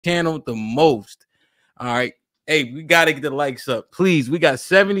channel the most. All right. Hey, we gotta get the likes up. Please. We got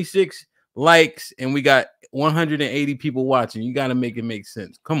 76 likes and we got 180 people watching. You gotta make it make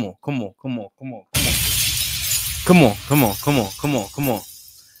sense. Come on, come on, come on, come on, come on. Come on, come on, come on, come on, come on.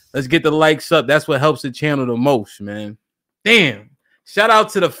 Let's get the likes up. That's what helps the channel the most, man. Damn. Shout out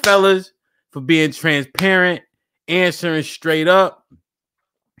to the fellas for being transparent, answering straight up.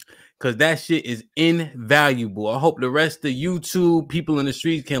 Because that shit is invaluable. I hope the rest of YouTube people in the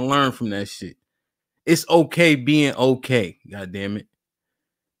streets can learn from that shit. It's okay being okay. God damn it.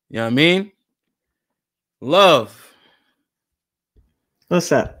 You know what I mean? Love.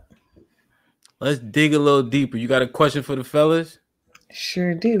 What's up? Let's dig a little deeper. You got a question for the fellas?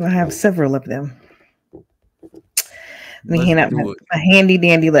 Sure do. I have several of them. Let me hand out my handy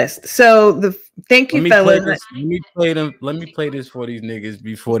dandy list. So thank you, fellas. Let me play them. Let me play this for these niggas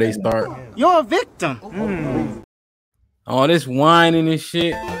before they start. You're a victim. All this whining and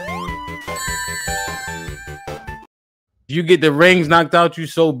shit. You get the rings knocked out you,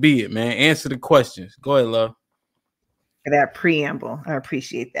 so be it, man. Answer the questions. Go ahead, love. For that preamble, I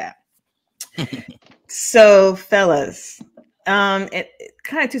appreciate that. So, fellas, it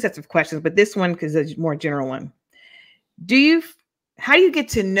kind of two sets of questions, but this one is a more general one. How do you get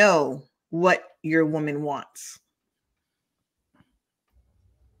to know what your woman wants?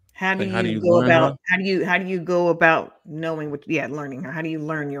 How do you go about knowing learning her? How do you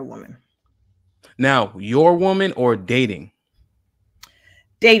learn your woman? Now, your woman or dating?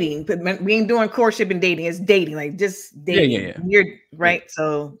 Dating, but we ain't doing courtship and dating. It's dating, like just dating. Yeah. You're right. Yeah.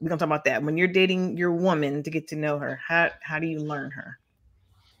 So we're gonna talk about that. When you're dating your woman to get to know her, how do you learn her?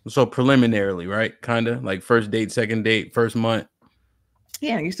 So preliminarily, right? Kind of like first date, second date, first month.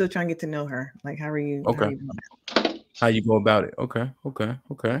 Yeah, you're still trying to get to know her. Like, how are you? Okay. How you go about it? Okay.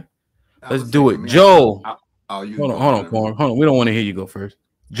 Let's do it, Joe. Hold on, Corn. Hold on. We don't want to hear you go first,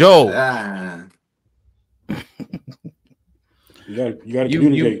 Joe. You gotta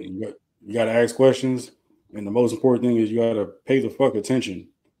communicate. You gotta ask questions, and the most important thing is you gotta pay the fuck attention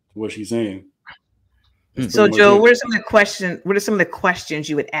to what she's saying. So, Joe, what are some of the questions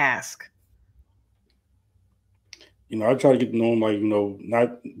you would ask? I try to get to know them,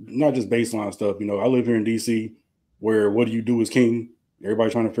 not just baseline stuff. I live here in DC, where what do you do is king.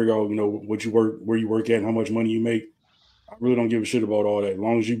 Everybody trying to figure out, what you work, where you work at, and how much money you make. I really don't give a shit about all that. As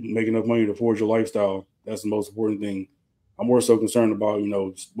long as you make enough money to afford your lifestyle, that's the most important thing. I'm more so concerned about,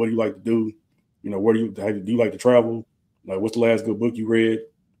 what do you like to do? Where do you like to travel? Like, what's the last good book you read?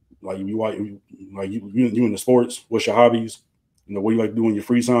 Like, you in the sports? What's your hobbies? What do you like to do in your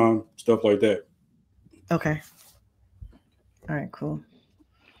free time? Stuff like that. Okay. All right, cool.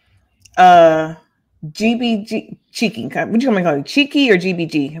 GBG cheeky. What you want me to call you? Cheeky or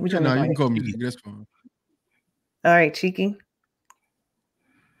GBG? You can call me cheeky. That's fine. All right, cheeky.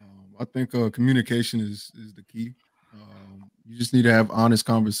 I think communication is the key. You just need to have honest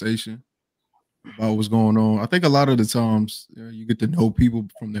conversation about what's going on. I think a lot of the times you get to know people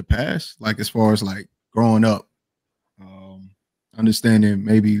from their past, like as far as like growing up, understanding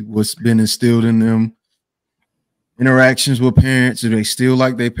maybe what's been instilled in them, interactions with parents, if they still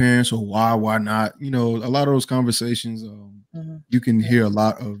like their parents or why not. A lot of those conversations, you can hear a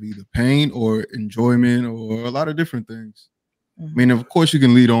lot of either pain or enjoyment or a lot of different things. I mean, of course, you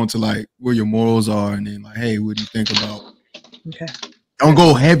can lead on to like where your morals are, and then like, hey, what do you think about? Okay. Don't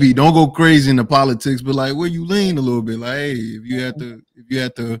go heavy, don't go crazy into politics, but like where you lean a little bit. Like, hey, if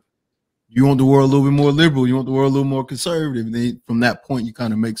you want the world a little bit more liberal, you want the world a little more conservative, and then from that point, you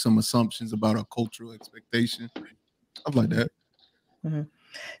kind of make some assumptions about a cultural expectation, stuff like that.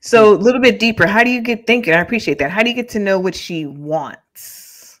 So a little bit deeper. How do you get thinking? I appreciate that. How do you get to know what she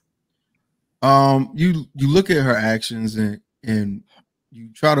wants? You look at her actions and you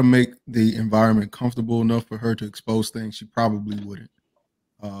try to make the environment comfortable enough for her to expose things she probably wouldn't.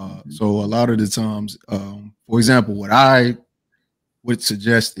 So a lot of the times, for example, what I would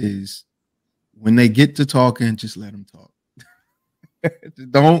suggest is when they get to talking, just let them talk.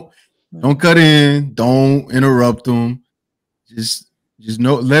 Don't cut in, don't interrupt them. Just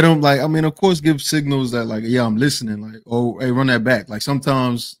let them, like, I mean, of course, give signals that like, yeah, I'm listening. Like, oh, hey, run that back. Like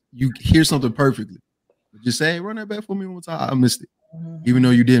sometimes you hear something perfectly. Just say, hey, run that back for me one more time. I missed it. Even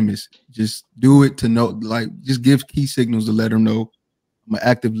though you did miss it. Just do it to know, like, just give key signals to let them know I'm an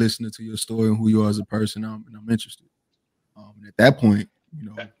active listener to your story and who you are as a person, and I'm interested. And at that point,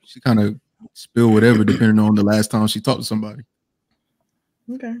 she kind of spill whatever depending on the last time she talked to somebody.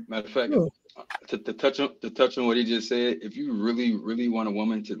 Okay. Matter of fact, to touch on what he just said, if you really, really want a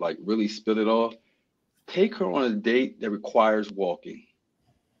woman to like really spill it off, take her on a date that requires walking.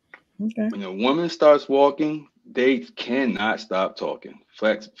 Okay. When a woman starts walking, they cannot stop talking.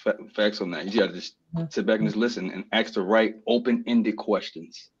 Facts on that. You gotta just sit back and just listen and ask the right open-ended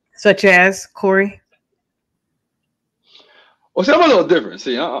questions. Such as Corey. Well, see, I'm a little different.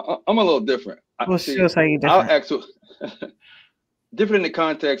 See, I'm a little different. Well, show us how you different. I'll ask different in the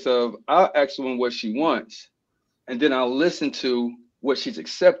context of I'll ask someone what she wants, and then I'll listen to what she's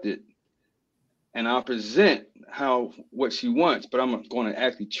accepted, and I'll present what she wants, but I'm going to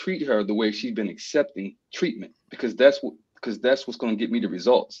actually treat her the way she's been accepting treatment, because that's what's going to get me the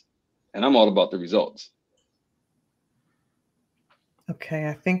results, and I'm all about the results. Okay,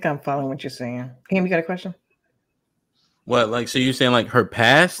 I think I'm following what you're saying. Cam, you got a question? What, like, so you're saying like her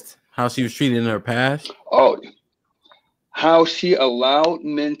past, how she was treated in her past? Oh, how she allowed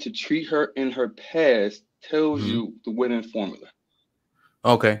men to treat her in her past tells you the winning formula.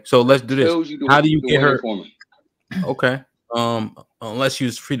 Okay, so let's do this. How do you get her? Formula. Okay, unless she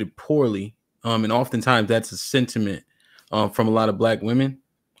was treated poorly, and oftentimes that's a sentiment from a lot of Black women.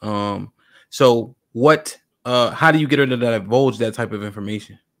 So what? How do you get her to divulge that type of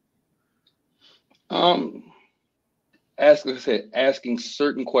information? Asking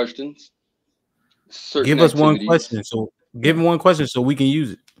certain questions. Give us one question. So give him one question so we can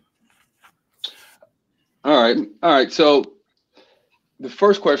use it. All right. So the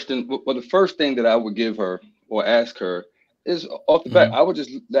first question, well, the first thing that I would give her or ask her is off the bat. I would just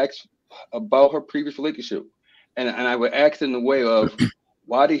ask about her previous relationship, and I would ask in the way of,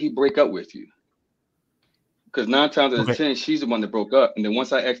 why did he break up with you? Because 9 times out of 10, she's the one that broke up. And then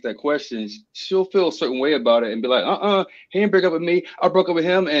once I ask that question, she'll feel a certain way about it and be like, he didn't break up with me. I broke up with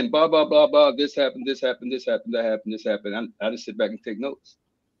him, and blah, blah, blah, blah. This happened, that happened, this happened. I just sit back and take notes.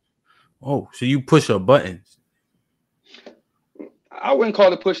 Oh, so you push her buttons. I wouldn't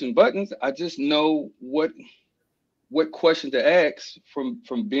call it pushing buttons. I just know what question to ask from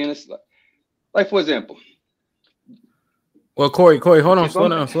being like, for example. Well, Corey, hold on, slow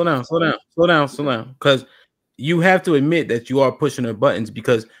down. Because you have to admit that you are pushing her buttons,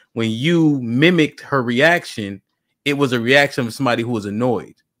 because when you mimicked her reaction, it was a reaction of somebody who was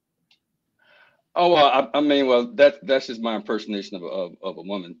annoyed. Oh, well, I mean, well, that's just my impersonation of a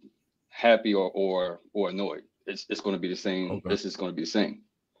woman, happy or annoyed. It's going to be the same. Okay. This is going to be the same.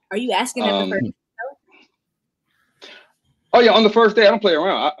 Are you asking at the first day? Oh yeah, on the first day, I don't play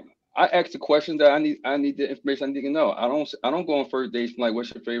around. I ask the questions that I need the information I need to know. I don't go on first dates from like,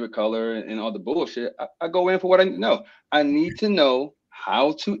 what's your favorite color and all the bullshit. I go in for what I need to know. I need to know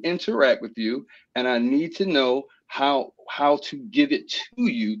how to interact with you, and I need to know how to give it to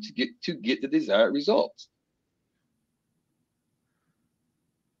you to get the desired results.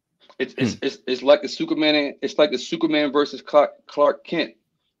 It's like the Superman. It's like the Superman versus Clark Kent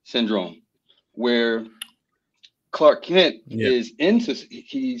syndrome, where Clark Kent is into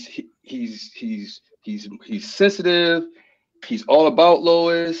he's sensitive. He's all about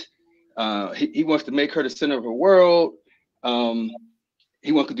Lois. He wants to make her the center of her world.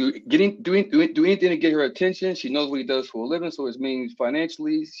 He wants to do anything to get her attention. She knows what he does for a living, so it means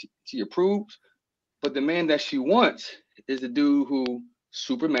financially she approves. But the man that she wants is the dude who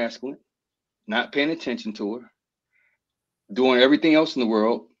super masculine, not paying attention to her, doing everything else in the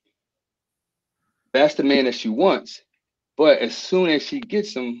world. That's the man that she wants. But as soon as she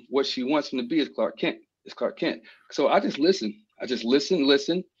gets him, what she wants him to be is Clark Kent. So I just listen.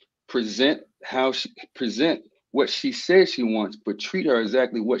 Listen, present what she says she wants, but treat her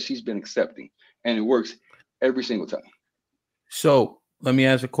exactly what she's been accepting. And it works every single time. So let me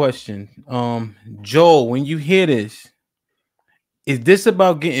ask a question. Joel, when you hear this, is this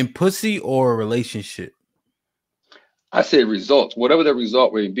about getting pussy or a relationship? I say results, whatever the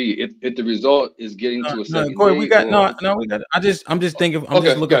result may be. If the result is getting to a second Corey, date, we got I'm just thinking. I'm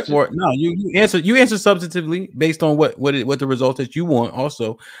just looking for it. No, you answer substantively based on what the result that you want.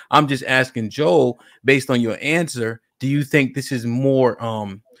 Also, I'm just asking Joel, based on your answer, do you think this is more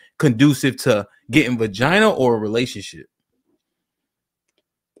conducive to getting vagina or a relationship?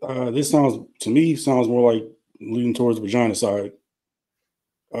 This sounds more like leaning towards the vagina side.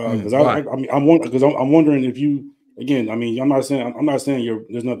 Because I'm wondering if you. Again, I mean, I'm not saying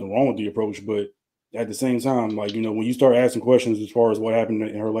there's nothing wrong with the approach, but at the same time, like, you know, when you start asking questions as far as what happened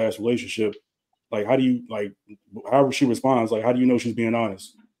in her last relationship, like, however she responds, like, how do you know she's being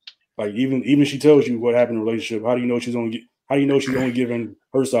honest? Like, even if she tells you what happened in the relationship, how do you know she's only giving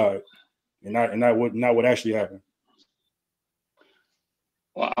her side and not what actually happened?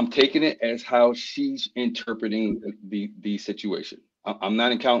 Well, I'm taking it as how she's interpreting the situation. I'm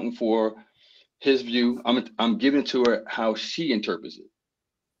not accounting for his view. I'm giving to her how she interprets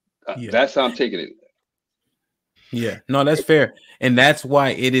it. That's how I'm taking it. Yeah, no, that's fair, and that's why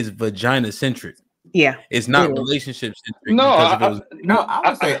it is vagina centric. Yeah, It's not it is. relationship centric. No, Because if it was, No,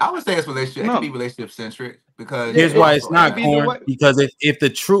 I would say it's relationship. It No. can be relationship centric because here's why it's not, could be either Corn. way. Because if the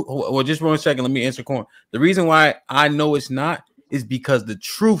truth, well, just 1 second, let me answer Corn. The reason why I know it's not is because the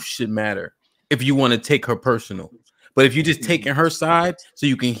truth should matter if you want to take her personal. But if you're just taking her side so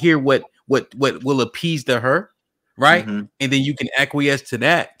you can hear what will appease to her, right? And then you can acquiesce to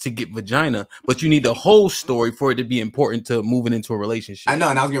that to get vagina, but you need the whole story for it to be important to moving into a relationship. I know,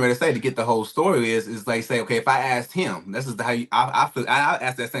 and I was getting ready to say to get the whole story is like say, okay, if I asked him, this is how I feel. I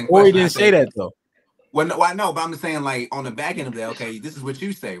asked that same question. Corey didn't say that though. Well, no, I know, but I'm just saying, like on the back end of that, okay, this is what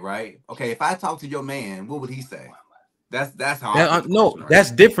you say, right? Okay, if I talk to your man, what would he say? That's how. No,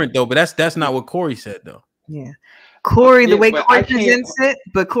 that's different though. But that's not what Corey said though. Yeah, Corey, the way but Corey I can't- presents it,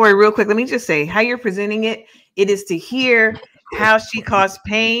 but Corey, real quick, let me just say how you're presenting it. It is to hear how she caused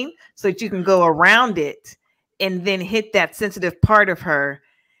pain so that you can go around it and then hit that sensitive part of her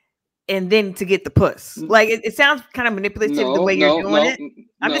and then to get the puss. Like it sounds kind of manipulative the way you're doing it.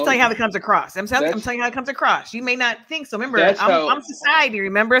 I'm just telling you how it comes across. I'm telling you how it comes across. You may not think so. Remember, I'm society.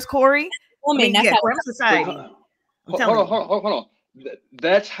 Remember, as Corey? Woman, I'm society. Hold on.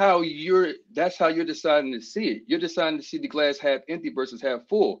 That's how you're deciding to see it. You're deciding to see the glass half empty versus half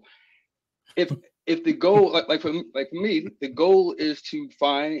full. If the goal, like for me, the goal is to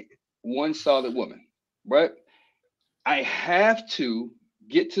find one solid woman, right? I have to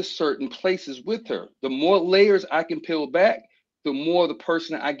get to certain places with her. The more layers I can peel back, the more the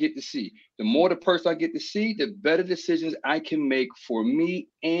person I get to see. The more the person I get to see, the better decisions I can make for me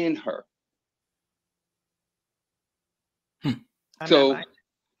and her. So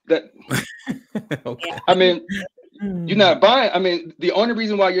that, Okay. I mean, you're not buying. I mean, the only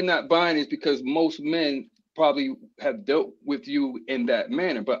reason why you're not buying is because most men probably have dealt with you in that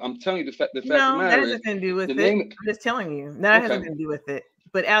manner. But I'm telling you, the fact of the matter that has nothing to do with it. I'm just telling you. That has nothing to do with it.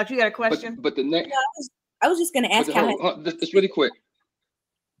 But Alex, you got a question? But the next, I was just going to ask just really quick.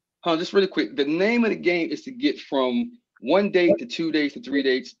 Just really quick. The name of the game is to get from 1 date to 2 dates to 3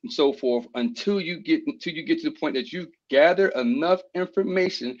 dates and so forth until you get to the point that you gather enough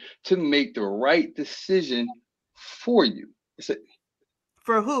information to make the right decision for you.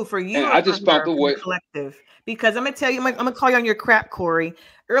 For who? For you? And or I just found the way collective. Because I'm gonna tell you, I'm gonna call you on your crap, Corey.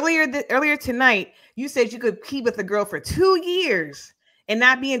 Earlier tonight, you said you could be with a girl for 2 years and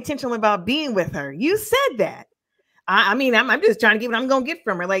not be intentional about being with her. You said that. I mean, I'm just trying to get what I'm gonna get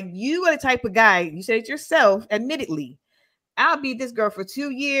from her. Like, you are the type of guy, you said it yourself, admittedly. I'll be this girl for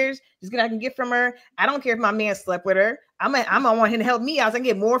 2 years, just get what I can get from her. I don't care if my man slept with her. I'm gonna want him to help me out so I can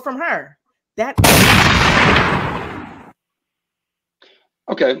get more from her.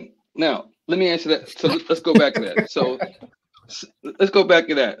 Okay, now let me answer that. So let's go back to that. So let's go back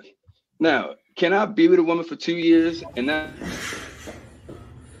to that. Now, can I be with a woman for 2 years and not?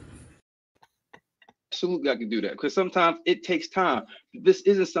 Absolutely, I can do that because sometimes it takes time. This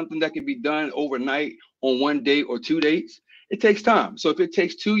isn't something that can be done overnight on 1 date or 2 dates. It takes time. So if it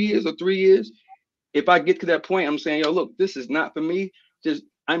takes 2 years or 3 years, if I get to that point, I'm saying, yo, look, this is not for me.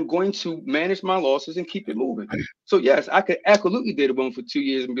 I'm going to manage my losses and keep it moving. So yes, I could absolutely date a woman for 2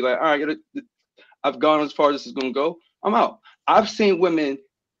 years and be like, all right, I've gone as far as this is going to go. I'm out. I've seen women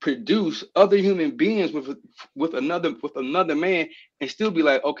produce other human beings with another man and still be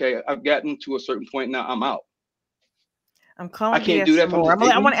like, okay, I've gotten to a certain point now. I'm out. I'm calling. I can't do that.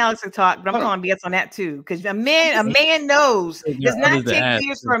 I want Alex to talk, but I'm calling BS on that too because a man knows. Does not take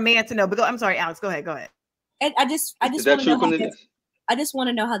years for a man to know. But I'm sorry, Alex. Go ahead. And I just want to know I just want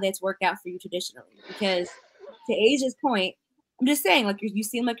to know how that's worked out for you traditionally, because to Asia's point, I'm just saying, like, you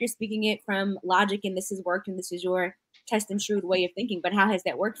seem like you're speaking it from logic and this has worked and this is your test and true way of thinking. But how has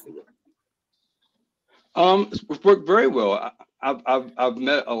that worked for you? It's worked very well. I've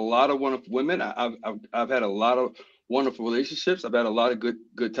met a lot of wonderful women. I've had a lot of wonderful relationships. I've had a lot of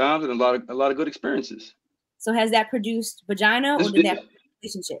good times and a lot of good experiences. So has that produced vagina or did that produce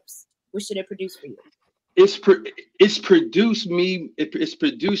relationships? What should it produce for you? It's produced me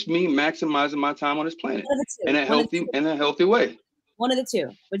maximizing my time on this planet in a healthy way. One of the two,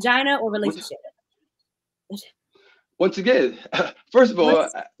 vagina or relationship. Once again, first of all,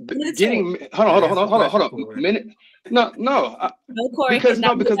 getting hold on. Minute. No, Corey, because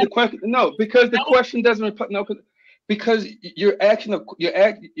the question doesn't because you're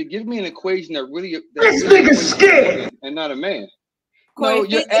giving me an equation that really this nigga's scared and not a man. Corey, no,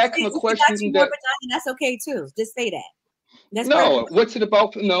 you're asking a question that's okay too. Just say that. That's what's it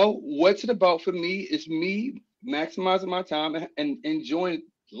about? What's it about for me is me maximizing my time and enjoying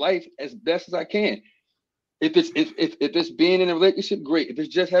life as best as I can. If it's being in a relationship, great. If it's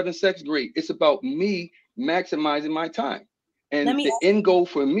just having sex, great. It's about me maximizing my time. And the end goal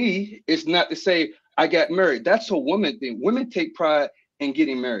for me is not to say I got married. That's a woman thing. Women take pride in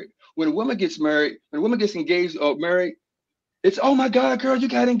getting married. When a woman gets married, when a woman gets engaged or married, it's, oh my God, girl, you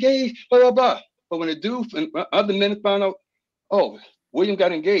got engaged, blah, blah, blah. But when a dude and other men find out, oh, William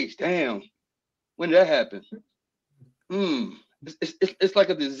got engaged. Damn. When did that happen? It's like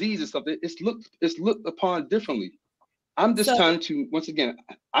a disease or something. It's looked upon differently. I'm just trying to, once again,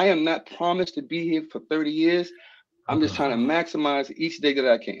 I am not promised to be here for 30 years. I'm just trying to maximize each day that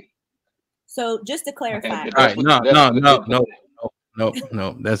I can. So just to clarify. All right, no.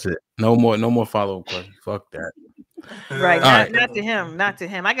 That's it. No more follow-up questions. Fuck that. Right. Not to him. Not to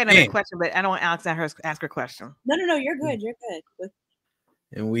him. I got another question, but I don't want Alex to ask her question. No. You're good. You're good.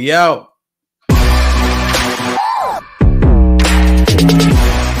 And we out.